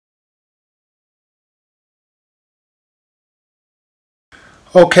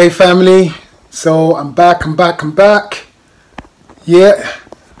Okay, family, so I'm back. Yeah,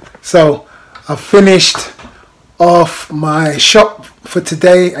 so I finished off my shop for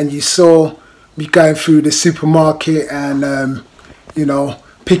today, and you saw me going through the supermarket and you know,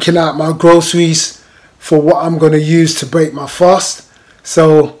 picking out my groceries for what I'm going to use to break my fast.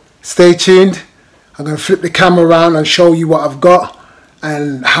 So stay tuned. I'm going to flip the camera around and show you what I've got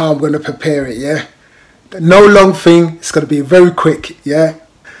and how I'm going to prepare it. Yeah, no long thing, it's going to be very quick. Yeah,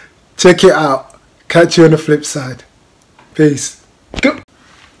 check it out. Catch you on the flip side. Peace.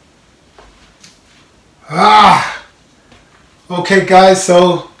 Okay guys,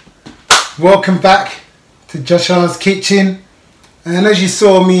 so welcome back to Joshua's kitchen. And as you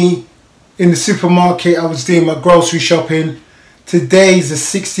saw me in the supermarket, I was doing my grocery shopping. Today is the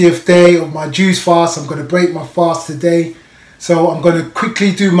 60th day of my juice fast. I'm going to break my fast today. So I'm going to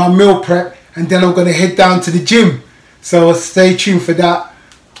quickly do my meal prep and then I'm going to head down to the gym. So stay tuned for that.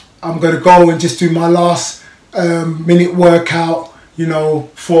 I'm going to go and just do my last minute workout, you know,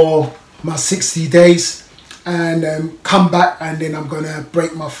 for my 60 days and come back, and then I'm going to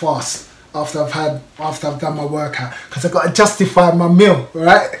break my fast after I've done my workout, because I've got to justify my meal,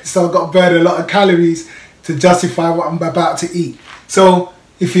 right? So I've got to burn a lot of calories to justify what I'm about to eat. So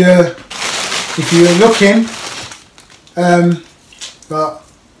if you're looking, but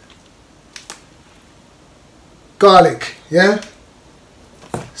garlic, yeah,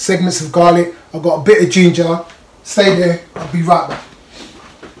 segments of garlic. I've got a bit of ginger. Stay there, I'll be right back.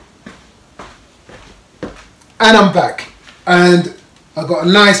 And I'm back, and I've got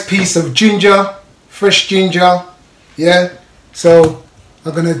a nice piece of ginger, fresh ginger, yeah. So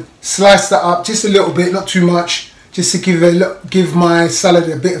I'm gonna slice that up just a little bit, not too much, just to give my salad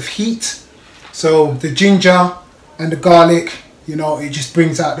a bit of heat. So the ginger and the garlic, you know, it just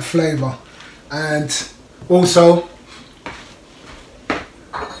brings out the flavor. And also,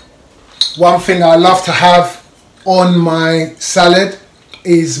 one thing I love to have on my salad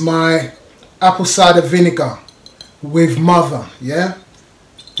is my apple cider vinegar with mother, yeah.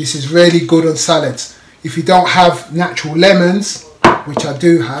 This is really good on salads. If you don't have natural lemons, which I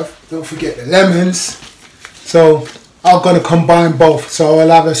do have, don't forget the lemons. So I'm going to combine both. So I'll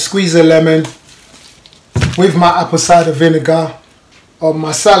have a squeeze of lemon with my apple cider vinegar on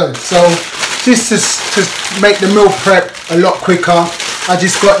my salad. So just to make the meal prep a lot quicker, I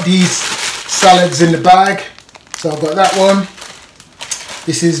just got these salads in the bag. So I've got that one.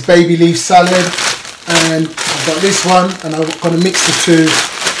 This is baby leaf salad, and I've got this one, and I'm going to mix the two.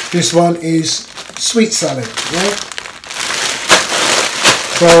 This one is sweet salad, yeah?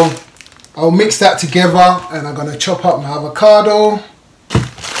 So I'll mix that together, and I'm going to chop up my avocado.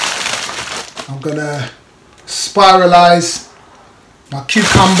 I'm going to spiralize my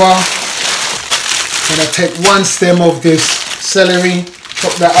cucumber. I'm going to take one stem of this celery,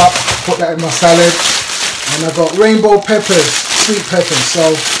 chop that up, put that in my salad. And I've got rainbow peppers, sweet peppers. So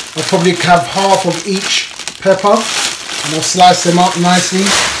I'll probably have half of each pepper, and I'll slice them up nicely.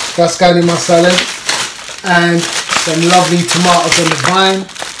 That's going in my salad. And some lovely tomatoes on the vine.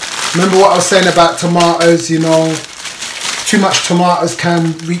 Remember what I was saying about tomatoes, you know, too much tomatoes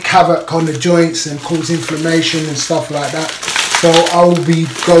can wreak havoc on the joints and cause inflammation and stuff like that. So I will be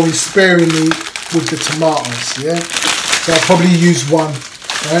going sparingly with the tomatoes, yeah. So I'll probably use one,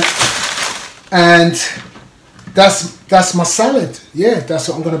 right? And that's my salad, yeah. That's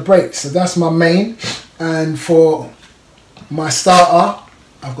what I'm going to break. So that's my main. And for my starter,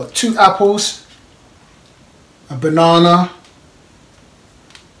 I've got 2 apples, a banana,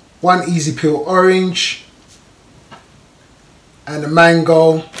 1 easy peel orange, and a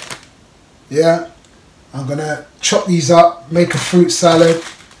mango, yeah. I'm gonna chop these up, make a fruit salad,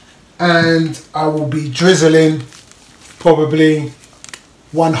 and I will be drizzling probably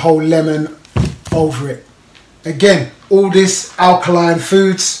 1 whole lemon over it. Again, all this alkaline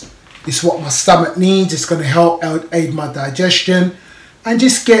foods is what my stomach needs. It's going to help aid my digestion and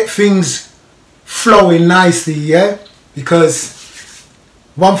just get things flowing nicely, yeah. Because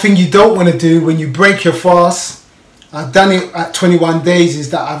one thing you don't want to do when you break your fast, I've done it at 21 days,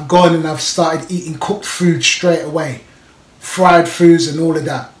 is that I've gone and I've started eating cooked food straight away, fried foods and all of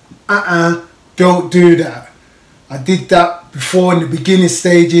that. Don't do that. I did that before in the beginning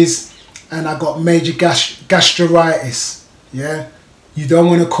stages, and I got major gastritis, yeah. You don't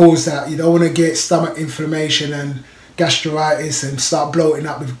want to cause that. You don't want to get stomach inflammation and gastritis and start bloating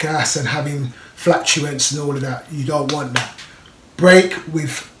up with gas and having flatulence and all of that. You don't want that. Break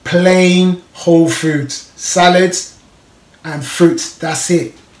with plain whole foods, salads and fruits. That's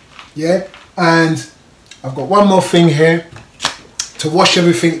it, yeah. And I've got one more thing here to wash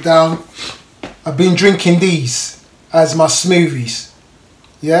everything down. I've been drinking these as my smoothies,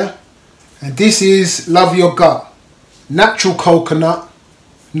 yeah. And this is Love Your Gut, natural coconut,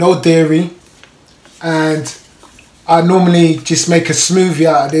 no dairy. And I normally just make a smoothie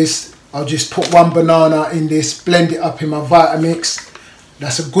out of this. I'll just put one banana in this, blend it up in my Vitamix.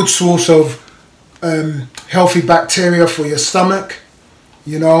 That's a good source of healthy bacteria for your stomach,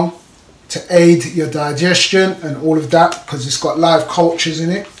 you know, to aid your digestion and all of that, because it's got live cultures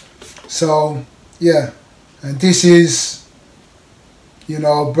in it. So yeah, and this is, you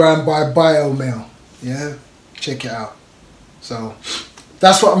know, brand by Biomail. Yeah, check it out. So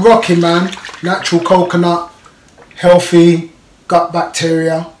that's what I'm rocking, man. Natural coconut, healthy gut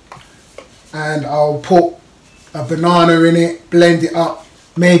bacteria. And I'll put a banana in it, blend it up.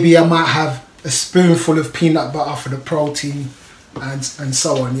 Maybe I might have a spoonful of peanut butter for the protein and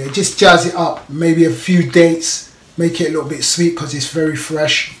so on. Yeah, just jazz it up. Maybe a few dates, make it a little bit sweet because it's very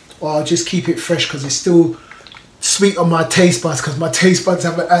fresh. Or I'll just keep it fresh because it's still sweet on my taste buds, because my taste buds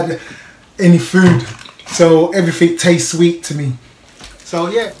haven't had any food. So everything tastes sweet to me. So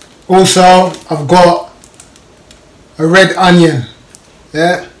yeah. Also, I've got a red onion.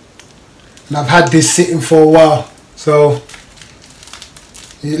 Yeah. And I've had this sitting for a while. So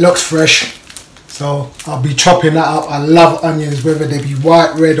it looks fresh. So I'll be chopping that up. I love onions, whether they be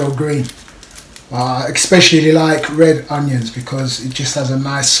white, red or green. I especially like red onions because it just has a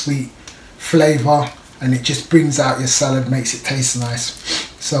nice sweet flavour and it just brings out your salad, makes it taste nice.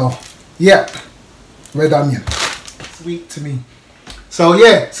 So yeah, red onion, sweet to me. So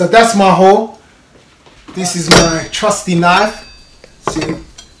yeah, so that's my haul. This is my trusty knife. See,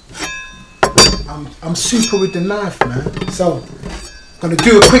 I'm super with the knife, man. So I'm gonna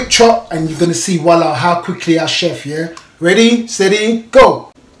do a quick chop and you're gonna see, voila, how quickly I chef. Yeah, ready, steady, go.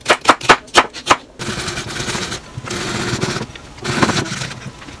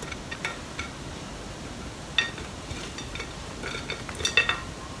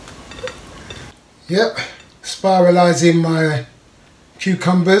 Yep, spiralizing my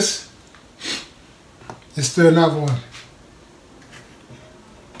cucumbers. Let's do another one.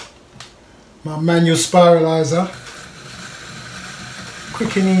 My manual spiralizer.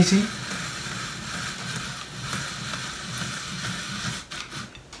 Quick and easy.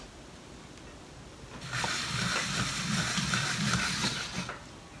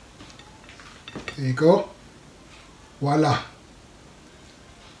 There you go. Voila.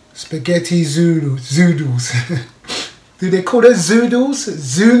 Spaghetti zoodles. Do they call it zoodles?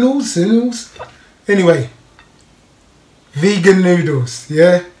 Zoodles? Anyway, vegan noodles,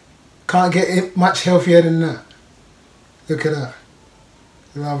 yeah? Can't get it much healthier than that. Look at that.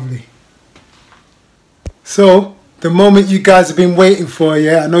 Lovely. So, the moment you guys have been waiting for,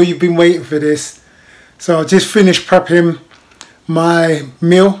 yeah? I know you've been waiting for this. So, I just finished prepping my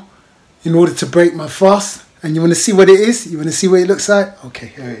meal in order to break my fast. And you want to see what it is? You want to see what it looks like? Okay,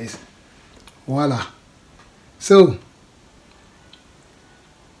 here it is. Voila. So,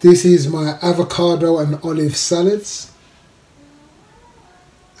 this is my avocado and olive salads.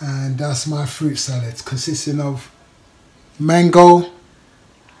 And that's my fruit salads, consisting of mango,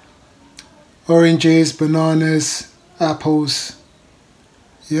 oranges, bananas, apples.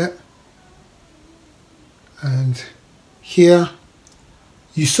 Yeah. And here,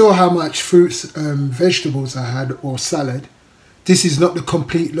 you saw how much fruits, vegetables I had, or salad. This is not the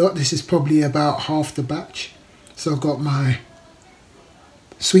complete lot. This is probably about half the batch. So I've got my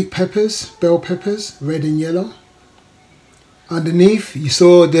sweet peppers, bell peppers, red and yellow. Underneath, you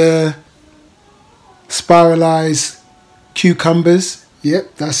saw the spiralized cucumbers.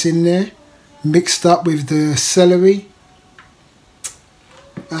 Yep, that's in there. Mixed up with the celery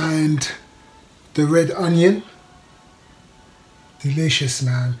and the red onion. Delicious,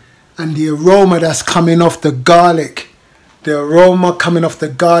 man. And the aroma that's coming off the garlic. The aroma coming off the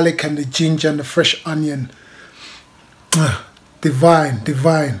garlic and the ginger and the fresh onion. Divine,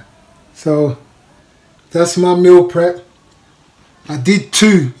 divine. So that's my meal prep. I did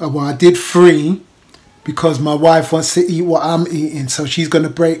I did 3 because my wife wants to eat what I'm eating, so she's going to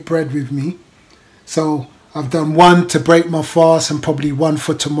break bread with me. So I've done 1 to break my fast and probably 1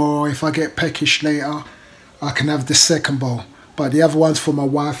 for tomorrow. If I get peckish later, I can have the second bowl. But the other one's for my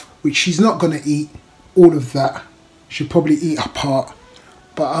wife, which she's not going to eat all of that. She'll probably eat a part,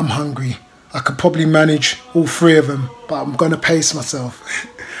 but I'm hungry. I could probably manage all 3 of them, but I'm going to pace myself.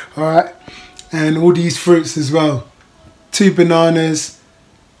 Alright? And all these fruits as well. 2 bananas,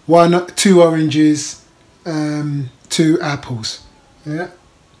 2 oranges, 2 apples. Yeah.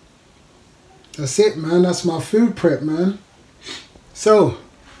 That's it, man. That's my food prep, man. So,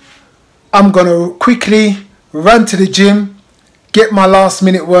 I'm going to quickly run to the gym, get my last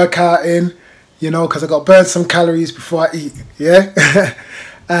minute workout in, you know, because I got to burn some calories before I eat, yeah?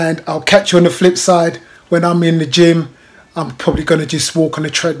 and I'll catch you on the flip side. When I'm in the gym, I'm probably going to just walk on the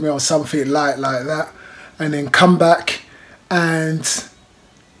treadmill or something light like that, and then come back and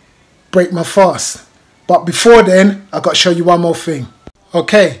break my fast. But before then, I've got to show you one more thing.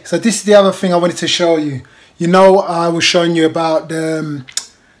 Okay, so this is the other thing I wanted to show you. You know, I was showing you about the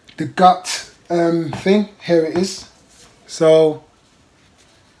gut thing. Here it is. So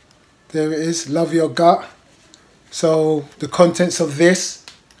there it is, love your gut. So the contents of this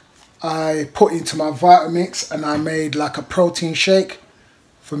I put into my Vitamix, and I made like a protein shake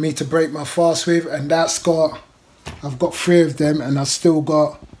for me to break my fast with, and that's got, I've got 3 of them, and I've still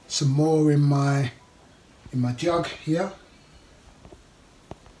got some more in my jug here.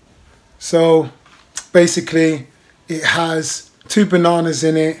 So basically it has 2 bananas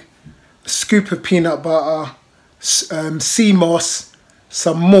in it, a scoop of peanut butter, sea moss,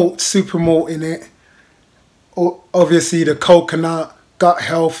 some malt, super malt in it, obviously the coconut, gut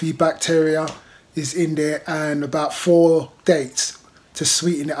healthy bacteria is in there, and about 4 dates to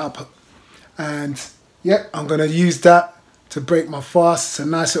sweeten it up. And yeah, I'm gonna use that to break my fast. It's a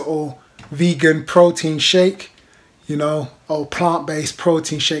nice little vegan protein shake, you know, or plant-based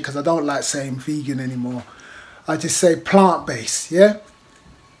protein shake, because I don't like saying vegan anymore. I just say plant-based, yeah,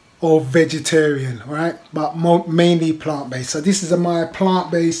 or vegetarian, right? But mainly plant-based. So this is my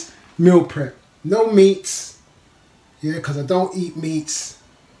plant-based meal prep. No meats, yeah, because I don't eat meats,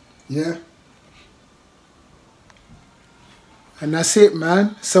 yeah. And that's it,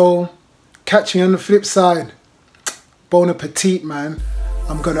 man. So catch me on the flip side. Bon appetit, man.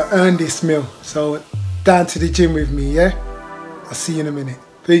 I'm gonna earn this meal. So down to the gym with me, yeah? I'll see you in a minute.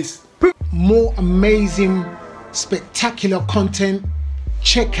 Peace. More amazing, spectacular content.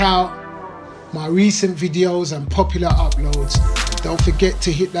 Check out my recent videos and popular uploads. Don't forget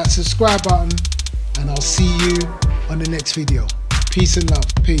to hit that subscribe button, and I'll see you on the next video. Peace and love.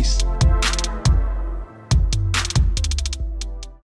 Peace.